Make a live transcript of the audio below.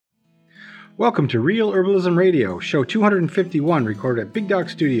Welcome to Real Herbalism Radio, show 251, recorded at Big Dog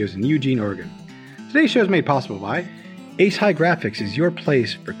Studios in Eugene, Oregon. Today's show is made possible by Ace High Graphics is your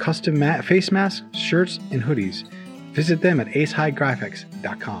place for custom face masks, shirts, and hoodies. Visit them at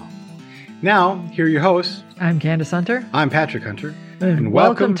acehighgraphics.com. Now, here are your hosts. I'm Candace Hunter. I'm Patrick Hunter. And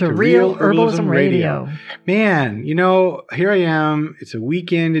welcome to Real Herbalism Radio. Man, here I am. It's a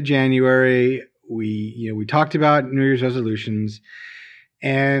weekend of January. We talked about New Year's resolutions,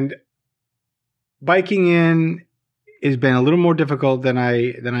 and biking in has been a little more difficult than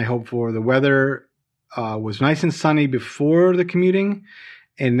I hoped for. The weather was nice and sunny before the commuting,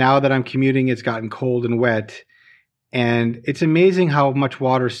 and now that I'm commuting, it's gotten cold and wet. And it's amazing how much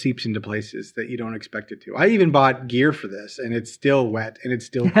water seeps into places that you don't expect it to. I even bought gear for this, and it's still wet and it's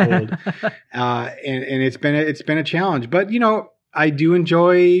still cold, and it's been a challenge. But I do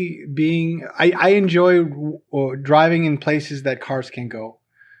enjoy I enjoy driving in places that cars can't go.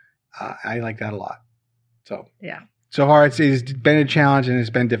 I like that a lot. So yeah. So far it's been a challenge and it's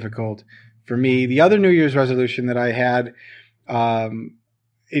been difficult for me. The other New Year's resolution that I had,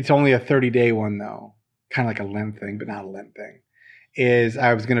 it's only a 30-day one though. Kind of like a Lent thing, but not a Lent thing, is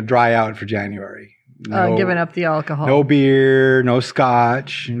I was going to dry out for January. Giving up the alcohol. No beer, no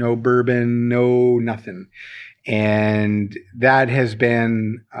scotch, no bourbon, no nothing. And that has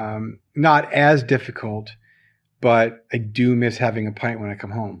been not as difficult, but I do miss having a pint when I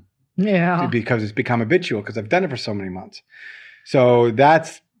come home. Yeah. Because it's become habitual because I've done it for so many months. So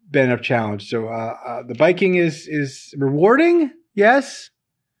that's been a challenge. So the biking is rewarding, yes.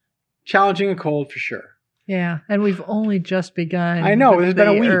 Challenging and cold for sure. Yeah, and we've only just begun. I know, it's been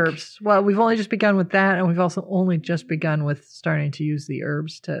a week. Herbs. Well, we've only just begun with that, and we've also only just begun with starting to use the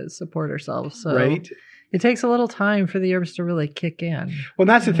herbs to support ourselves. So right. It takes a little time for the herbs to really kick in. Well,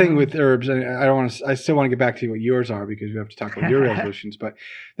 that's the thing with herbs, and I still want to get back to what yours are because we have to talk about your resolutions. But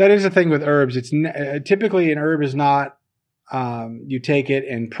that is the thing with herbs. It's typically an herb is not. You take it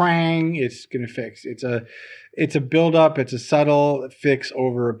and prang, it's going to fix. It's a buildup. It's a subtle fix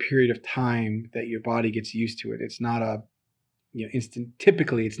over a period of time that your body gets used to it. It's not a, instant.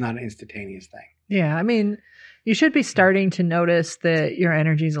 Typically, it's not an instantaneous thing. Yeah, I mean, you should be starting to notice that your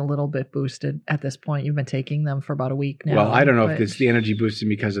energy is a little bit boosted at this point. You've been taking them for about a week now. Well, I don't know if it's the energy boosting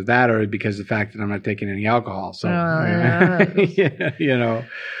because of that or because of the fact that I'm not taking any alcohol. So,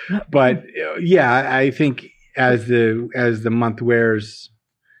 But yeah, I think. As the month wears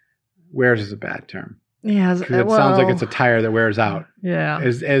is a bad term. Yeah, because it sounds like it's a tire that wears out. Yeah.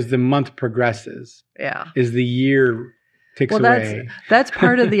 As the month progresses. Yeah. As the year ticks away. That's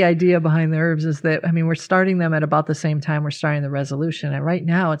part of the idea behind the herbs is that we're starting them at about the same time we're starting the resolution, and right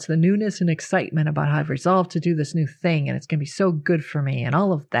now it's the newness and excitement about how I've resolved to do this new thing, and it's going to be so good for me, and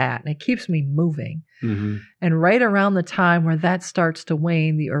all of that, and it keeps me moving. Mm-hmm. And right around the time where that starts to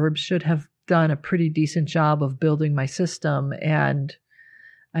wane, the herbs should have done a pretty decent job of building my system, and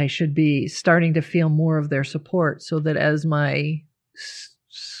I should be starting to feel more of their support so that as my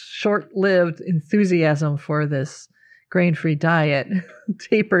short-lived enthusiasm for this grain-free diet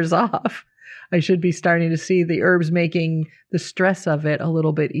tapers off, I should be starting to see the herbs making the stress of it a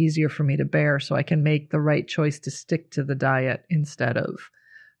little bit easier for me to bear so I can make the right choice to stick to the diet instead of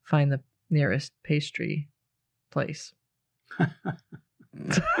find the nearest pastry place.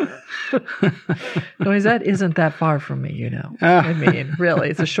 Noise, that isn't that far from me, I mean, really,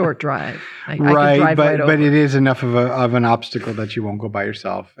 it's a short drive. I can drive right over. But it is enough of an obstacle that you won't go by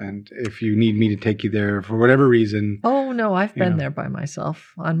yourself. And if you need me to take you there for whatever reason. Oh, no, I've been there by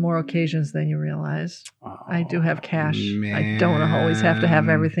myself on more occasions than you realize. I do have cash. Man. I don't always have to have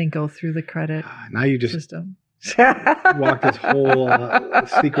everything go through the credit now you just system. Walk this whole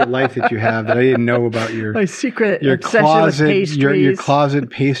secret life that you have that I didn't know about my secret your obsession closet, with pastries. your closet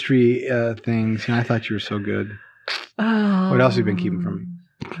pastry things. I thought you were so good. Oh, what else have you been keeping from me?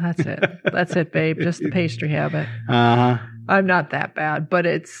 That's it, babe. Just the pastry habit. I'm not that bad, but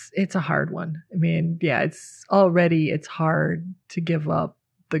it's a hard one. I mean, yeah, it's hard to give up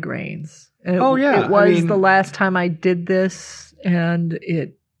the grains. And it was the last time I did this, and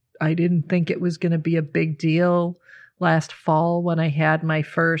I didn't think it was going to be a big deal last fall when I had my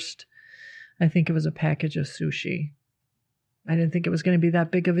first, I think it was a package of sushi. I didn't think it was going to be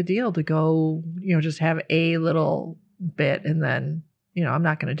that big of a deal to go, just have a little bit and then, I'm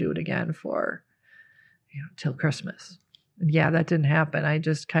not going to do it again for, till Christmas. And yeah, that didn't happen. I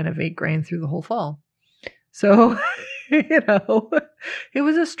just kind of ate grain through the whole fall. So, it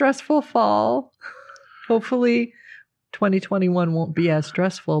was a stressful fall. Hopefully 2021 won't be as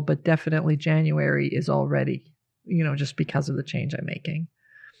stressful, but definitely January is already, just because of the change I'm making.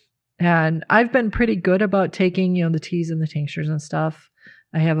 And I've been pretty good about taking, the teas and the tinctures and stuff.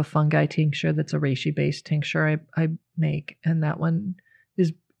 I have a fungi tincture that's a reishi-based tincture I make, and that one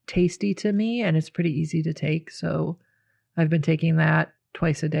is tasty to me, and it's pretty easy to take. So I've been taking that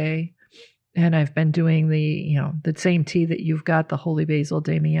twice a day, and I've been doing the same tea that you've got, the Holy Basil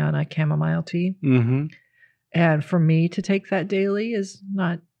Damiana chamomile tea. Mm-hmm. And for me to take that daily is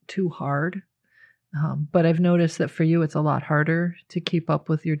not too hard. But I've noticed that for you, it's a lot harder to keep up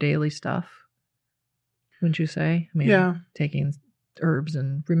with your daily stuff. Wouldn't you say? I mean, yeah. Taking herbs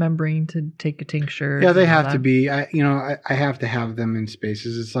and remembering to take a tincture. Yeah, they have to be. I have to have them in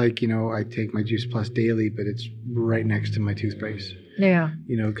spaces. It's like, I take my Juice Plus daily, but it's right next to my toothpaste. Yeah.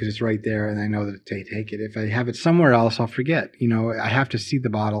 Because it's right there, and I know that they take it. If I have it somewhere else, I'll forget. I have to see the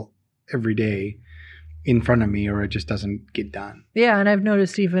bottle every day in front of me, or it just doesn't get done. Yeah, and I've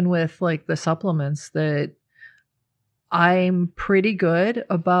noticed even with like the supplements that I'm pretty good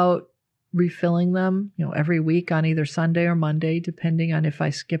about refilling them, every week on either Sunday or Monday, depending on if I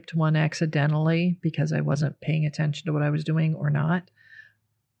skipped one accidentally because I wasn't paying attention to what I was doing or not.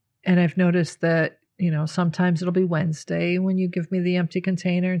 And I've noticed that, sometimes it'll be Wednesday when you give me the empty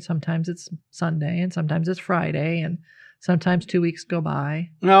container, and sometimes it's Sunday, and sometimes it's Friday, and sometimes 2 weeks go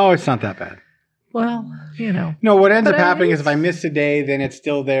by. No, it's not that bad. Well, No, what ends up happening is if I miss a day, then it's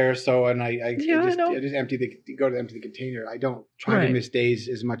still there. So, and I just empty the container. I don't try to miss days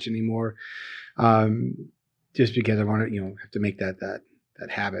as much anymore, just because I want to, have to make that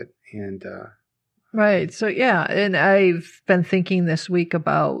habit. And right. So yeah, and I've been thinking this week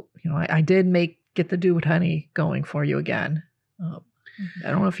about, I did get the Dude Honey going for you again. I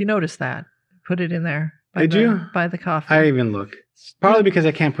don't know if you noticed that. Put it in there. Did you? By the coffee. I didn't even look. Probably because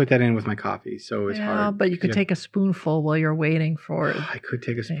I can't put that in with my coffee, so it's hard. Yeah, but you could take a spoonful while you're waiting for it. I could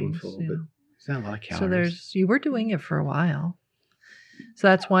take a spoonful, but it's not a lot of calories. So you were doing it for a while. So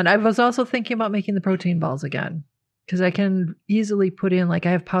that's one. I was also thinking about making the protein balls again, because I can easily put in, like,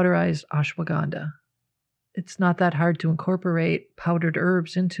 I have powderized ashwagandha. It's not that hard to incorporate powdered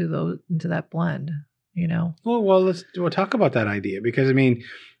herbs into that blend, Well, we'll talk about that idea, because I mean,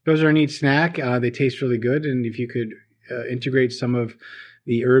 those are a neat snack. They taste really good, and if you could integrate some of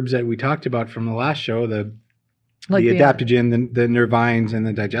the herbs that we talked about from the last show, the adaptogen, the nervines, and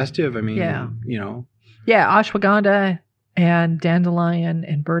the digestive. I mean, Yeah, ashwagandha and dandelion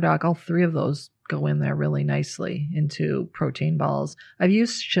and burdock, all three of those go in there really nicely into protein balls. I've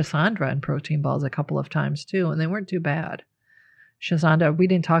used Schisandra in protein balls a couple of times too, and they weren't too bad. Schisandra, we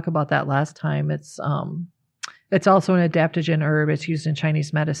didn't talk about that last time. It's also an adaptogen herb. It's used in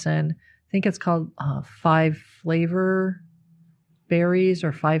Chinese medicine. I think it's called 5-flavor berries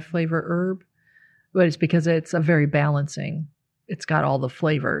or 5-flavor herb, but it's because it's a very balancing. It's got all the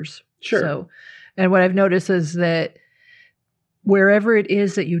flavors. Sure. So, and what I've noticed is that wherever it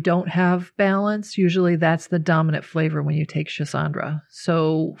is that you don't have balance, usually that's the dominant flavor when you take Schisandra.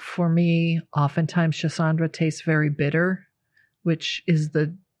 So for me, oftentimes Schisandra tastes very bitter, which is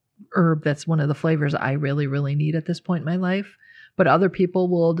the herb that's one of the flavors I really, really need at this point in my life. But other people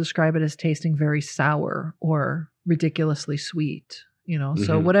will describe it as tasting very sour or ridiculously sweet, Mm-hmm.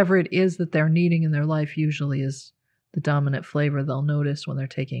 So whatever it is that they're needing in their life usually is the dominant flavor they'll notice when they're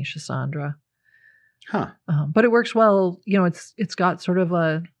taking Schisandra. Huh. But it works well. It's got sort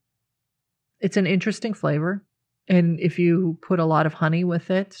of it's an interesting flavor. And if you put a lot of honey with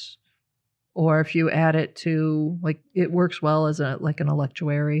it, or if you add it to, it works well as an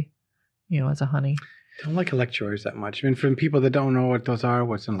electuary, as a honey. I don't like electuaries that much. I mean, for people that don't know what those are,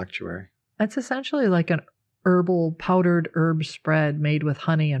 what's an electuary? It's essentially like an herbal powdered herb spread made with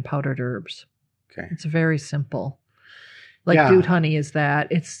honey and powdered herbs. Okay. It's very simple. Dude Honey is that.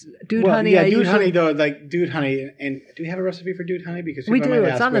 It's Dude Honey. Yeah, Dude Honey, though, Dude Honey. And do we have a recipe for Dude Honey? Because we do.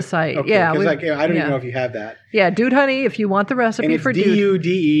 It's on the site. Okay, yeah. Because I don't even know if you have that. Yeah, Dude Honey, if you want the recipe for Dude.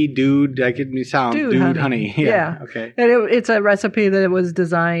 D-U-D-E, Dude. That could sound. Dude Honey. Yeah. Okay. And it's a recipe that was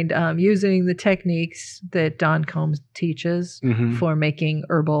designed using the techniques that Don Combs teaches for making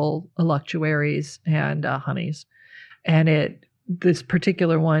herbal electuaries and honeys. And this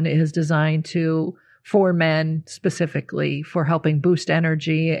particular one is designed for men specifically, for helping boost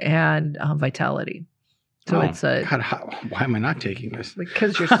energy and vitality. So why am I not taking this?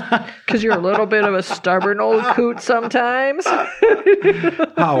 Because you're a little bit of a stubborn old coot sometimes.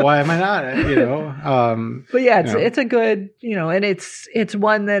 Why am I not? But yeah, it's a good, and it's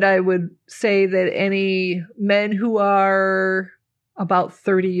one that I would say that any men who are about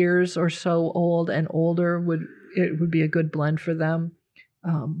 30 years or so old and older would be a good blend for them.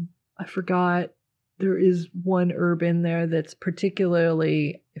 I forgot. There is one herb in there that's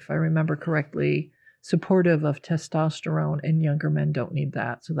particularly, if I remember correctly, supportive of testosterone, and younger men don't need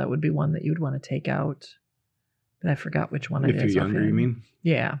that. So that would be one that you'd want to take out. but I forgot which one it is. If you're younger, you mean?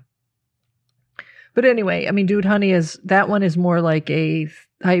 Yeah. But anyway, I mean, Dude Honey that one is more like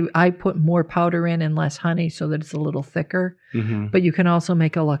I put more powder in and less honey so that it's a little thicker. Mm-hmm. But you can also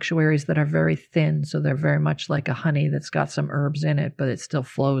make eluxuaries that are very thin. So they're very much like a honey that's got some herbs in it, but it still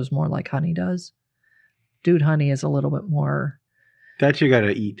flows more like honey does. Dude Honey is a little bit more. That you got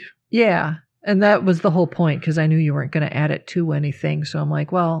to eat. Yeah. And that was the whole point because I knew you weren't going to add it to anything. So I'm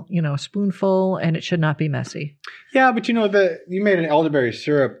like, well, a spoonful and it should not be messy. Yeah, but you made an elderberry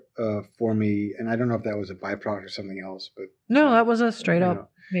syrup for me, and I don't know if that was a byproduct or something else. But no, that was a straight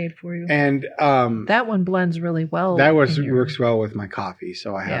up made for you. And that one blends really well. That works well with my coffee,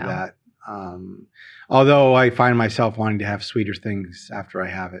 so I have that. Although I find myself wanting to have sweeter things after I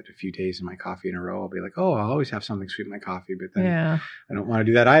have it a few days in my coffee in a row. I'll be like, I'll always have something sweet in my coffee. But then I don't want to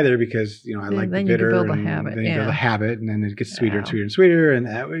do that either because, I like the bitter. Then you build a habit. Then you build a habit and then it gets sweeter and sweeter and sweeter. And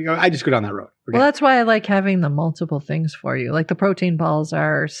I just go down that road. Okay. Well, that's why I like having the multiple things for you. Like the protein balls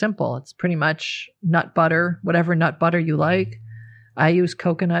are simple. It's pretty much nut butter, whatever nut butter you like. I use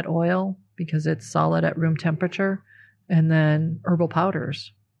coconut oil because it's solid at room temperature. And then herbal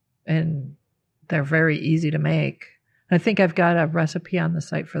powders. And they're very easy to make. I think I've got a recipe on the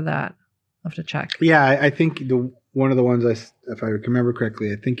site for that. I'll have to check. Yeah, I think one of the ones, if I remember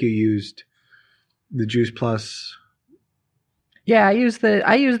correctly, I think you used the Juice Plus. Yeah, I use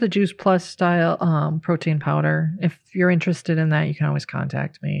the Juice Plus style protein powder. If you're interested in that, you can always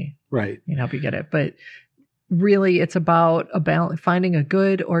contact me. Right. I can help you get it. But really, it's about finding a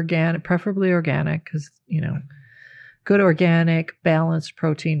good organic, preferably organic, because, good organic, balanced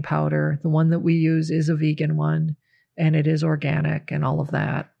protein powder. The one that we use is a vegan one, and it is organic and all of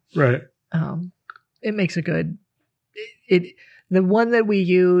that. Right. It makes a good. The one that we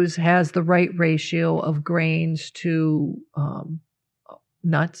use has the right ratio of grains to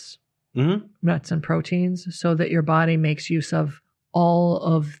nuts, nuts and proteins, so that your body makes use of all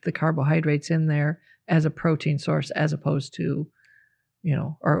of the carbohydrates in there as a protein source, as opposed to,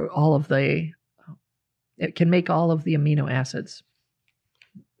 or all of the. It can make all of the amino acids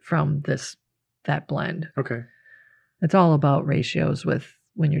from that blend. Okay. It's all about ratios with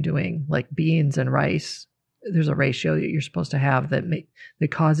when you're doing like beans and rice. There's a ratio that you're supposed to have that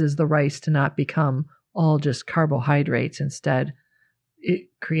causes the rice to not become all just carbohydrates. Instead, it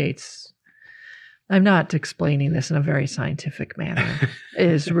creates. I'm not explaining this in a very scientific manner.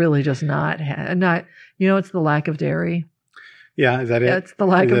 It is really just not. It's the lack of dairy. Yeah, is that it? Yeah, it's the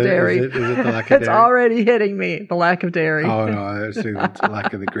lack of dairy. Is it the lack of dairy? It's already hitting me, the lack of dairy. Oh, no, I was thinking it's the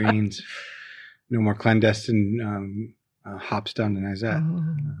lack of the greens. No more clandestine hops down to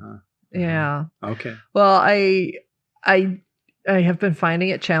Nizette. Yeah. Okay. Well, I have been finding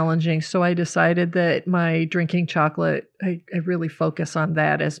it challenging, so I decided that my drinking chocolate, I really focus on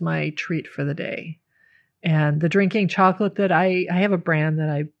that as my treat for the day. And the drinking chocolate that I have a brand that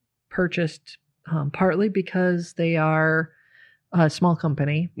I purchased partly because they are a small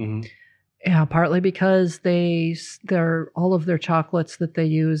company, partly because they're all of their chocolates that they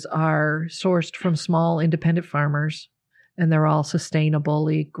use are sourced from small independent farmers, and they're all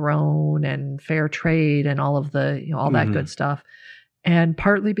sustainably grown and fair trade and all of the all that good stuff, and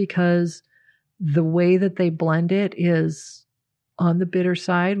partly because the way that they blend it is on the bitter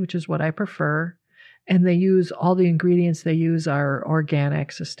side, which is what I prefer, and they use all the ingredients they use are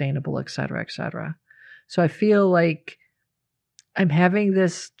organic, sustainable, et cetera, et cetera. So I feel like I'm having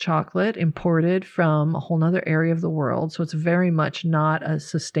this chocolate imported from a whole nother area of the world. So it's very much not a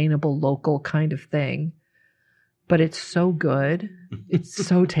sustainable local kind of thing, but it's so good. It's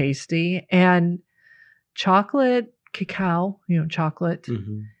so tasty. And cacao, chocolate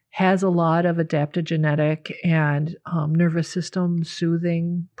has a lot of adaptogenetic and nervous system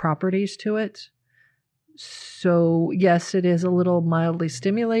soothing properties to it. So yes, it is a little mildly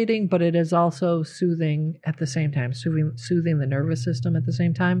stimulating, but it is also soothing at the same time, soothing the nervous system at the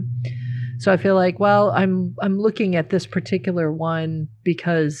same time. So I feel like, well, I'm looking at this particular one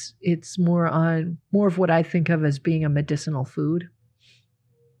because it's more of what I think of as being a medicinal food.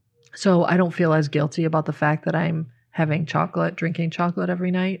 So I don't feel as guilty about the fact that I'm having drinking chocolate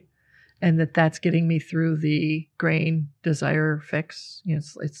every night, and that's getting me through the grain desire fix.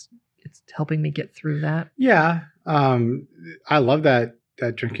 It's helping me get through that. Yeah. I love that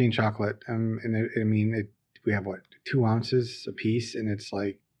drinking chocolate. We have 2 ounces a piece, and it's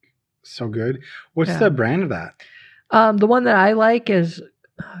like so good. What's the brand of that? The one that I like is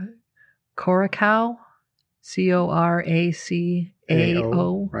Coracao, Coracao,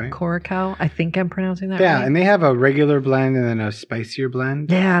 right? Coracao. I think I'm pronouncing that right. Yeah, and they have a regular blend and then a spicier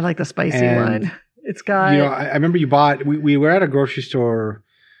blend. Yeah, I like the spicy one. It's got. I remember you bought. We were at a grocery store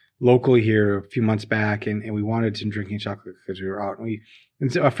locally here a few months back, and we wanted some drinking chocolate because we were out.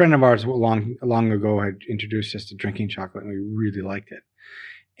 And so a friend of ours long ago had introduced us to drinking chocolate, and we really liked it.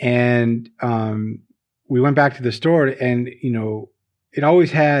 And we went back to the store, and they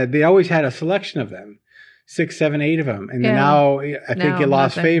always had a selection of them, 6, 7, 8 of them. And then now I think it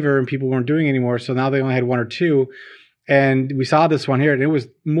lost favor, and people weren't doing it anymore. So now they only had 1 or 2. And we saw this one here, and it was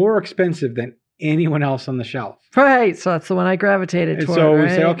more expensive than anyone else on the shelf. Right. So that's the one I gravitated toward. So we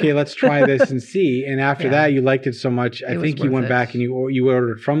said, okay, let's try this and see. And after that, you liked it so much, I think you went back and you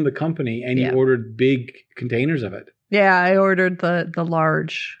ordered from the company, and you ordered big containers of it. Yeah, I ordered the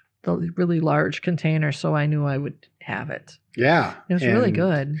really large container, so I knew I would have it. Yeah. It was really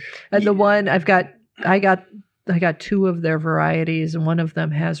good. And the one I got 2 of their varieties, and one of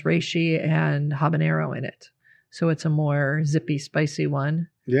them has reishi and habanero in it. So it's a more zippy, spicy one.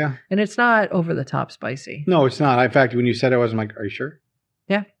 Yeah. And it's not over the top spicy. No, it's not. In fact, when you said it, I was like, are you sure?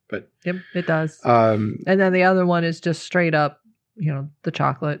 Yeah. But yep, it does. And then the other one is just straight up, the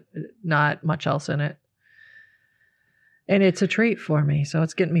chocolate, not much else in it. And it's a treat for me, so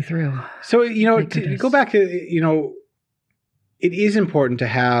it's getting me through. So, to go back to, it is important to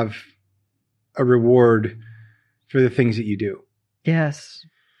have a reward for the things that you do. Yes.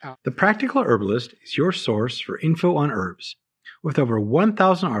 The Practical Herbalist is your source for info on herbs. With over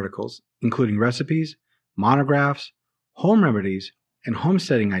 1,000 articles, including recipes, monographs, home remedies, and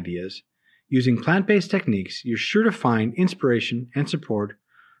homesteading ideas, using plant-based techniques, you're sure to find inspiration and support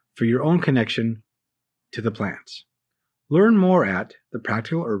for your own connection to the plants. Learn more at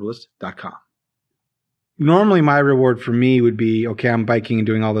thepracticalherbalist.com. Normally, my reward for me would be, okay, I'm biking and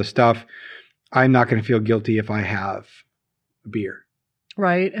doing all this stuff. I'm not going to feel guilty if I have a beer.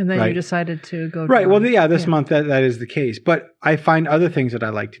 Right. And then you decided to go. Right. Well, this month that is the case. But I find other things that I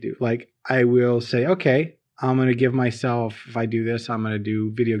like to do. Like I will say, okay, I'm going to give myself, if I do this, I'm going to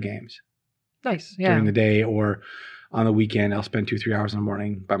do video games. Nice. Yeah. During the day or on the weekend, I'll spend 2-3 hours in the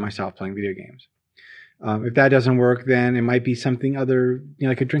morning by myself playing video games. If that doesn't work, then it might be something other,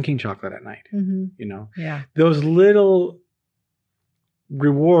 like a drinking chocolate at night. Mm-hmm. Yeah. Those little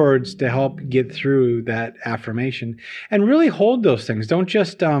rewards to help get through that affirmation and really hold those things. Don't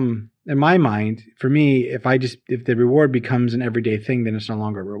just, in my mind, for me, if the reward becomes an everyday thing, then it's no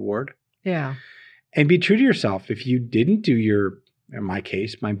longer a reward. Yeah. And be true to yourself. If you didn't do in my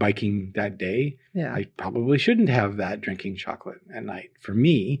case, my biking that day, I probably shouldn't have that drinking chocolate at night for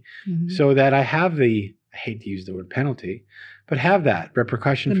me, so that I have I hate to use the word penalty, but have that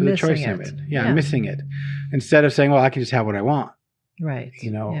repercussion for the choice I made. Yeah, missing it. Instead of saying, well, I can just have what I want. Right.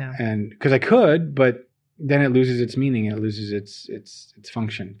 And because I could, but then it loses its meaning and it loses its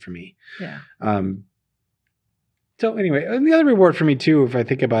function for me. Yeah. So anyway, and the other reward for me too, if I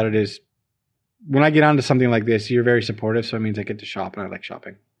think about it, is when I get onto something like this, you're very supportive. So it means I get to shop, and I like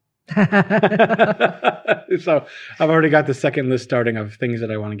shopping. So I've already got the second list starting of things that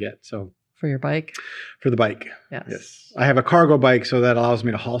I want to get. So for your bike? For the bike. Yes. I have a cargo bike, so that allows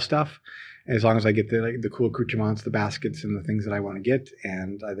me to haul stuff. As long as I get the cool accoutrements, the baskets, and the things that I want to get.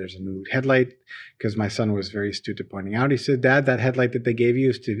 And there's a new headlight, because my son was very astute at pointing out. He said, Dad, that headlight that they gave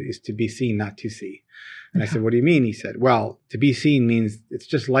you is to be seen, not to see. And I said, what do you mean? He said, well, to be seen means it's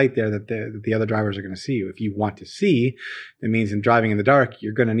just light there that the other drivers are going to see you. If you want to see, that means in driving in the dark,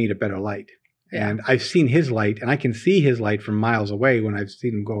 you're going to need a better light. Yeah. And I've seen his light, and I can see his light from miles away when I've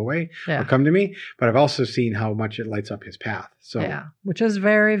seen him go away or come to me. But I've also seen how much it lights up his path. So which is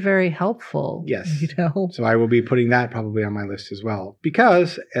very, very helpful. Yes. So I will be putting that probably on my list as well,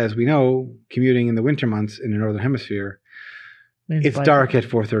 because as we know, commuting in the winter months in the Northern Hemisphere, it's dark at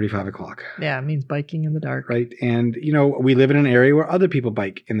 4:30, 5 o'clock. Yeah, it means biking in the dark. Right. And, we live in an area where other people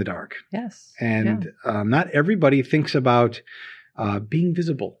bike in the dark. Yes. And not everybody thinks about being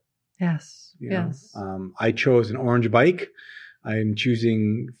visible. Yes. Yes. I chose an orange bike. I'm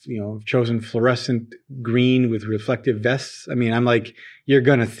chosen fluorescent green with reflective vests. I mean, I'm like, you're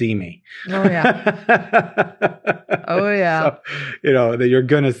going to see me. Oh, yeah. Oh, yeah. So, that you're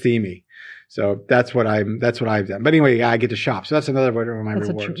going to see me. So that's what I've done. But anyway, I get to shop. So that's another one of my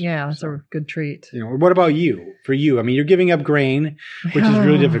rewards. That's a good treat. What about you? For you, I mean, you're giving up grain, which is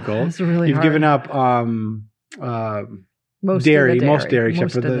really difficult. It's really You've hard. given up most dairy,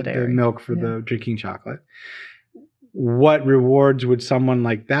 except for the milk for the drinking chocolate. What rewards would someone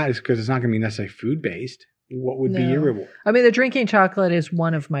like that? Is because it's not going to be necessarily food based. What would be your reward? I mean, the drinking chocolate is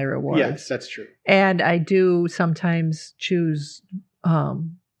one of my rewards. Yes, that's true. And I do sometimes choose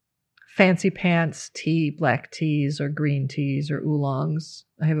fancy pants black teas or green teas or oolongs.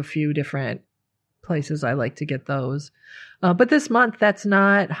 I have a few different places I like to get those. But this month, that's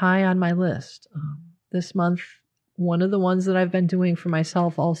not high on my list. This month, one of the ones that I've been doing for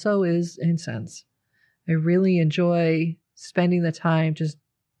myself also is incense. I really enjoy spending the time just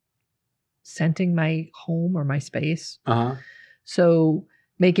scenting my home or my space. So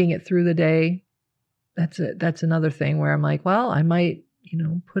making it through the day, that's another thing where I'm like, well, I might,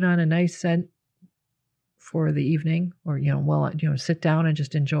 put on a nice scent for the evening, or, sit down and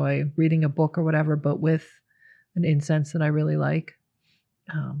just enjoy reading a book or whatever, but with an incense that I really like.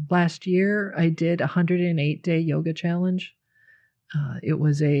 Last year I did a 108-day yoga challenge. It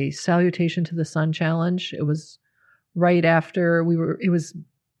was a salutation to the sun challenge. It was right after it was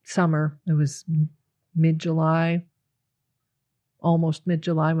summer. It was mid-July, almost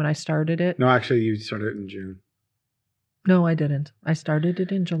mid-July when I started it. No, actually you started it in June. No, I didn't. I started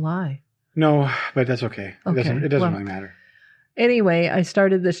it in July. No, but that's okay. It doesn't really matter. Anyway, I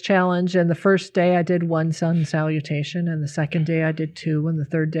started this challenge, and the first day I did 1 sun salutation, and the second day I did 2, and the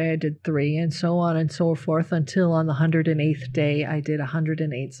third day I did 3, and so on and so forth until on the 108th day I did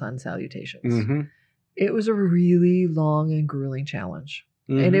 108 sun salutations. Mm-hmm. It was a really long and grueling challenge.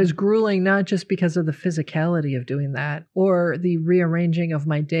 Mm-hmm. And it was grueling not just because of the physicality of doing that or the rearranging of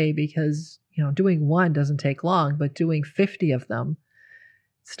my day, because, doing 1 doesn't take long, but doing 50 of them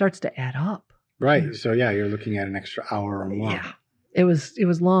starts to add up. Right. So yeah, you're looking at an extra hour or more. Yeah. It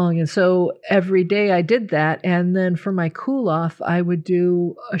was long. And so every day I did that. And then for my cool off, I would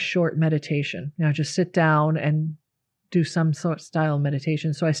do a short meditation. Just sit down and do some sort of style of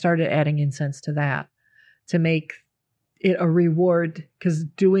meditation. So I started adding incense to that to make it a reward, because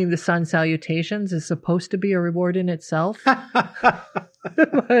doing the sun salutations is supposed to be a reward in itself.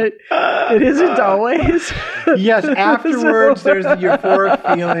 But it isn't always. Yes, afterwards there's the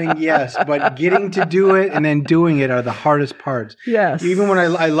euphoric feeling, yes, but getting to do it and then doing it are the hardest parts. Yes. Even when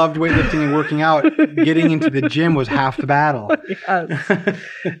I loved weightlifting and working out, getting into the gym was half the battle. Yes,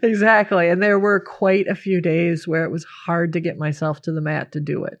 exactly. And there were quite a few days where it was hard to get myself to the mat to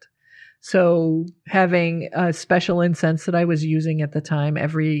do it. So having a special incense that I was using at the time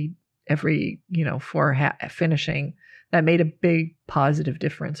every for finishing, that made a big positive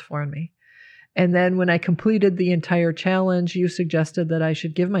difference for me. And then when I completed the entire challenge, you suggested that I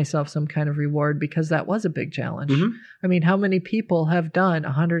should give myself some kind of reward, because that was a big challenge. Mm-hmm. I mean, how many people have done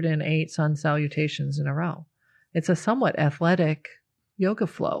 108 sun salutations in a row? It's a somewhat athletic yoga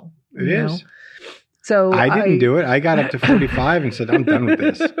flow. It is. So I didn't do it. I got up to 45 and said, I'm done with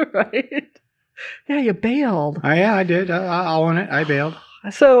this. Right. Yeah, you bailed. Yeah, I did. I'll own it. I bailed.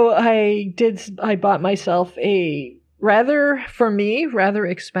 So I bought myself a rather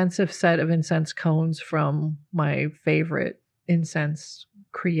expensive set of incense cones from my favorite incense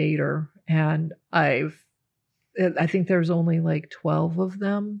creator. And I think there's only like 12 of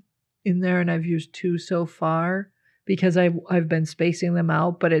them in there, and I've used 2 so far, because I've been spacing them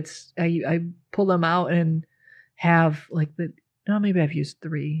out, but I pull them out and have like maybe I've used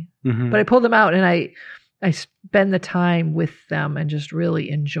 3, mm-hmm. but I pull them out and I spend the time with them and just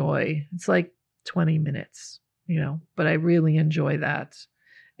really enjoy. It's like 20 minutes, but I really enjoy that.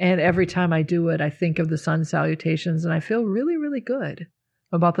 And every time I do it, I think of the sun salutations, and I feel really, really good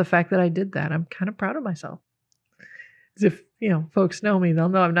about the fact that I did that. I'm kind of proud of myself. As if, folks know me, they'll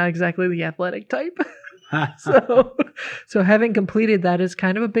know I'm not exactly the athletic type. So having completed that is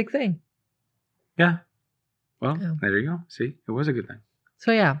kind of a big thing. Yeah. Well, There you go. See, it was a good thing.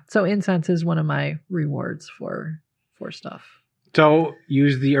 So incense is one of my rewards for stuff. So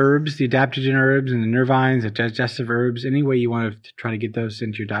use the herbs, the adaptogen herbs and the nervines, the digestive herbs, any way you want to try to get those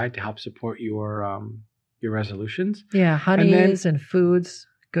into your diet to help support your resolutions. Yeah, honeys and foods,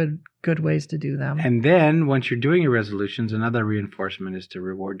 good ways to do them. And then once you're doing your resolutions, another reinforcement is to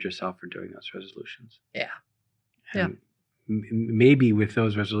reward yourself for doing those resolutions. Yeah. And maybe with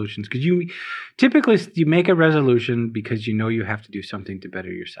those resolutions, because you typically make a resolution because you have to do something to better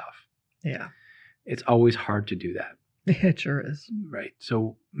yourself. Yeah. It's always hard to do that. It sure is. Right.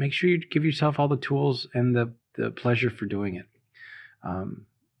 So make sure you give yourself all the tools and the pleasure for doing it.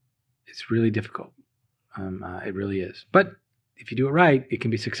 It's really difficult. It really is. But if you do it right, it can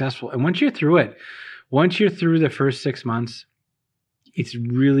be successful. And once you're through the first 6 months, it's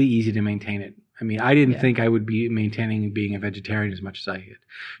really easy to maintain it. I mean, I didn't think I would be maintaining being a vegetarian as much as I did.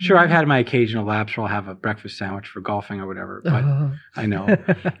 Sure, I've had my occasional lapse where I'll have a breakfast sandwich for golfing or whatever. But I know.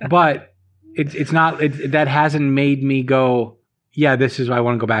 But it's not. That hasn't made me go, yeah, this is, I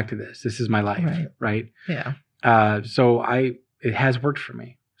want to go back to this. This is my life, right? Yeah. So it has worked for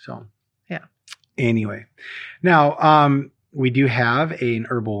me. So yeah. Anyway, now we do have an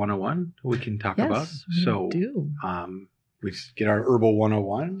Herbal 101 we can talk about. So we do. We get our Herbal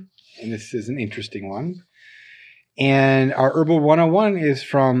 101, and this is an interesting one. And our Herbal 101 is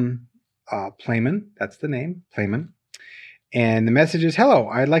from Playman. That's the name, Playman. And the message is, hello,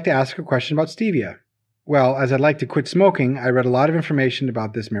 I'd like to ask a question about stevia. Well, as I'd like to quit smoking, I read a lot of information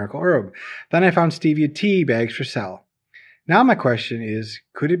about this miracle herb. Then I found stevia tea bags for sale. Now my question is,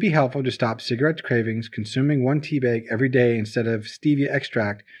 could it be helpful to stop cigarette cravings consuming one tea bag every day instead of stevia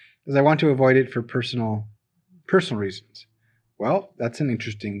extract, as I want to avoid it for personal reasons? Well, that's an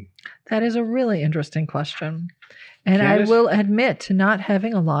interesting... That is a really interesting question. And Candace? I will admit to not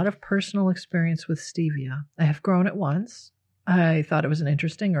having a lot of personal experience with stevia. I have grown it once. I thought it was an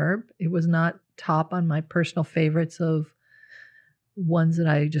interesting herb. It was not top on my personal favorites of ones that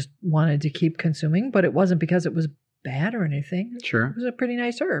I just wanted to keep consuming, but it wasn't because it was bad or anything. Sure. It was a pretty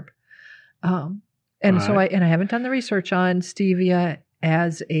nice herb. So I haven't done the research on stevia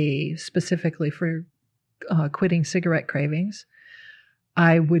as specifically for quitting cigarette cravings.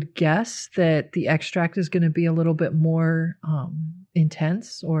 I would guess that the extract is going to be a little bit more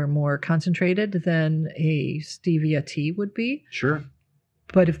intense or more concentrated than a stevia tea would be. Sure.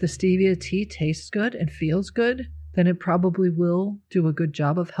 But if the stevia tea tastes good and feels good, then it probably will do a good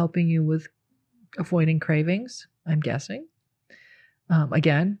job of helping you with avoiding cravings, I'm guessing.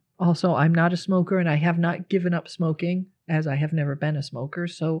 Again, also, I'm not a smoker and I have not given up smoking, as I have never been a smoker.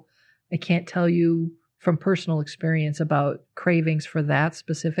 So I can't tell you from personal experience about cravings for that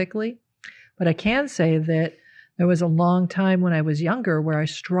specifically. But I can say that there was a long time when I was younger where I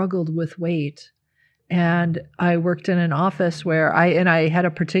struggled with weight. And I worked in an office where I had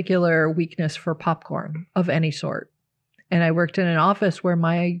a particular weakness for popcorn of any sort. And I worked in an office where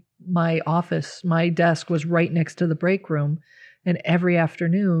my desk was right next to the break room. And every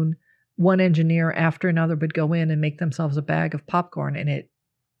afternoon, one engineer after another would go in and make themselves a bag of popcorn. And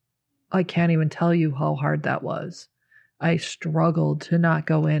I can't even tell you how hard that was. I struggled to not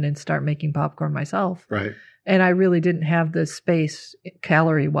go in and start making popcorn myself. Right. And I really didn't have the space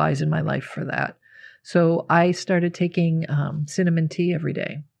calorie-wise in my life for that. So I started taking cinnamon tea every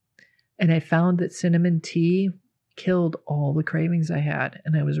day. And I found that cinnamon tea killed all the cravings I had.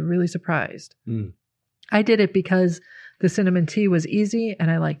 And I was really surprised. Mm. I did it because the cinnamon tea was easy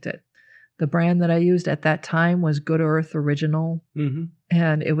and I liked it. The brand that I used at that time was Good Earth Original,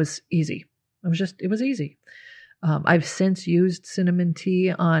 and it was easy. It was easy. I've since used cinnamon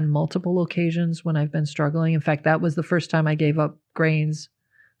tea on multiple occasions when I've been struggling. In fact, that was the first time I gave up grains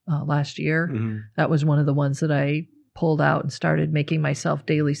last year. Mm-hmm. That was one of the ones that I pulled out and started making myself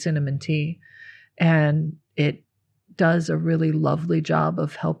daily cinnamon tea. And it does a really lovely job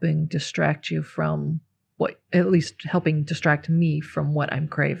of helping distract you from at least helping distract me from what I'm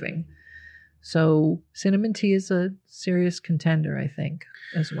craving. So cinnamon tea is a serious contender, I think,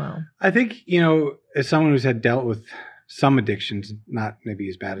 as well. I think, as someone who's had dealt with some addictions, not maybe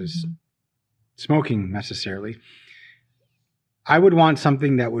as bad as smoking necessarily, I would want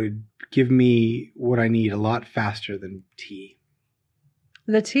something that would give me what I need a lot faster than tea.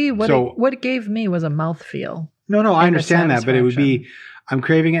 The tea, what it gave me was a mouthfeel. No, I understand that, but it would be, I'm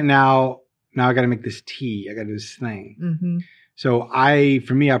craving it now. Now I got to make this tea. I got to do this thing. Mm-hmm. So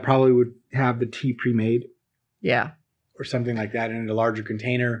for me, I probably would have the tea pre-made. Yeah. Or something like that in a larger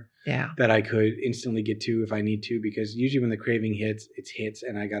container. Yeah. That I could instantly get to if I need to, because usually when the craving hits, it hits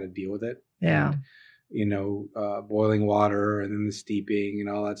and I got to deal with it. Yeah. And, boiling water and then the steeping and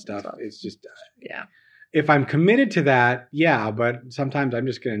all that stuff. It's just, yeah. If I'm committed to that, yeah, but sometimes I'm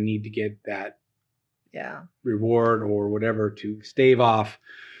just going to need to get that reward or whatever to stave off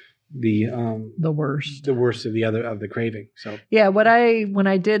the worst of the craving. So yeah, when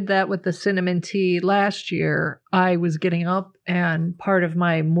I did that with the cinnamon tea last year, I was getting up and part of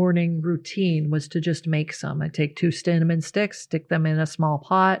my morning routine was to just make some. I take 2 cinnamon sticks, stick them in a small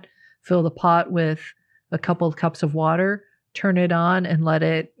pot, fill the pot with a couple of cups of water, turn it on and let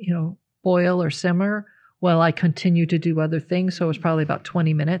it, boil or simmer while I continue to do other things. So it was probably about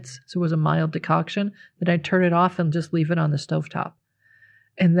 20 minutes. So it was a mild decoction. Then I'd turn it off and just leave it on the stovetop.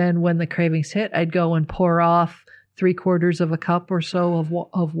 And then when the cravings hit, I'd go and pour off 3/4 of a cup or so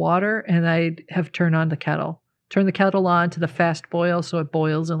of water, and I'd have turned on the kettle. Turn the kettle on to the fast boil so it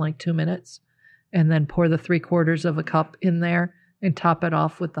boils in like 2 minutes, and then pour the 3/4 of a cup in there and top it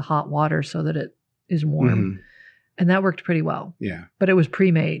off with the hot water so that it is warm. Mm-hmm. And that worked pretty well. Yeah. But it was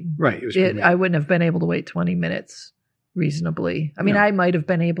pre-made. Right. It was pre-made. I wouldn't have been able to wait 20 minutes reasonably. I mean, I might have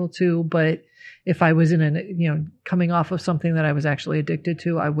been able to, but if I was coming off of something that I was actually addicted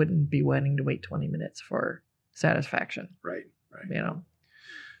to, I wouldn't be wanting to wait 20 minutes for satisfaction. Right.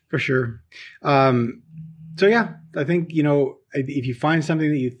 For sure. So yeah, I think, if you find something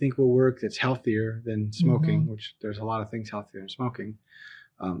that you think will work that's healthier than smoking, which there's a lot of things healthier than smoking,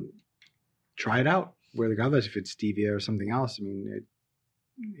 try it out. Regardless if it's stevia or something else. I mean,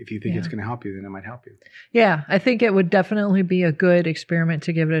 if you think it's going to help you, then it might help you. Yeah, I think it would definitely be a good experiment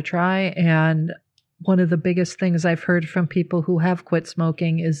to give it a try. And one of the biggest things I've heard from people who have quit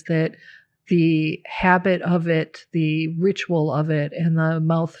smoking is that the habit of it, the ritual of it, and the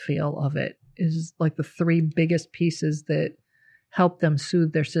mouthfeel of it is like the three biggest pieces that help them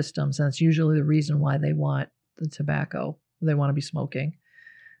soothe their systems. And it's usually the reason why they want the tobacco. They want to be smoking,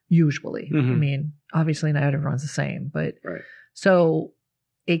 usually. I mean, obviously not everyone's the same, but so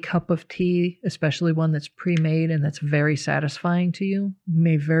a cup of tea, especially one that's pre-made and that's very satisfying to you,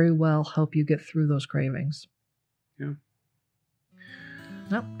 may very well help you get through those cravings. Yeah.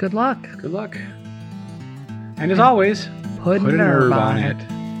 Well, good luck. Good luck. And as always, put an herb on it.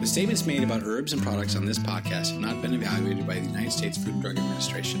 The statements made about herbs and products on this podcast have not been evaluated by the United States Food and Drug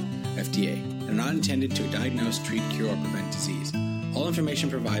Administration, FDA, and are not intended to diagnose, treat, cure, or prevent disease. All information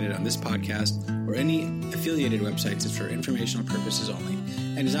provided on this podcast or any affiliated websites is for informational purposes only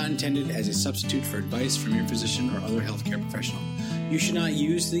and is not intended as a substitute for advice from your physician or other healthcare professional. You should not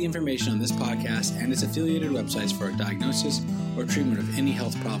use the information on this podcast and its affiliated websites for a diagnosis or treatment of any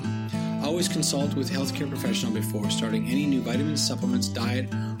health problem. Always consult with a healthcare professional before starting any new vitamins, supplements,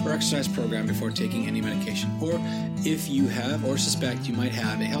 diet, or exercise program before taking any medication, or if you have or suspect you might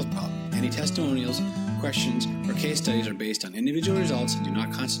have a health problem. Any testimonials, questions, or case studies are based on individual results and do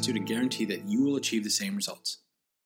not constitute a guarantee that you will achieve the same results.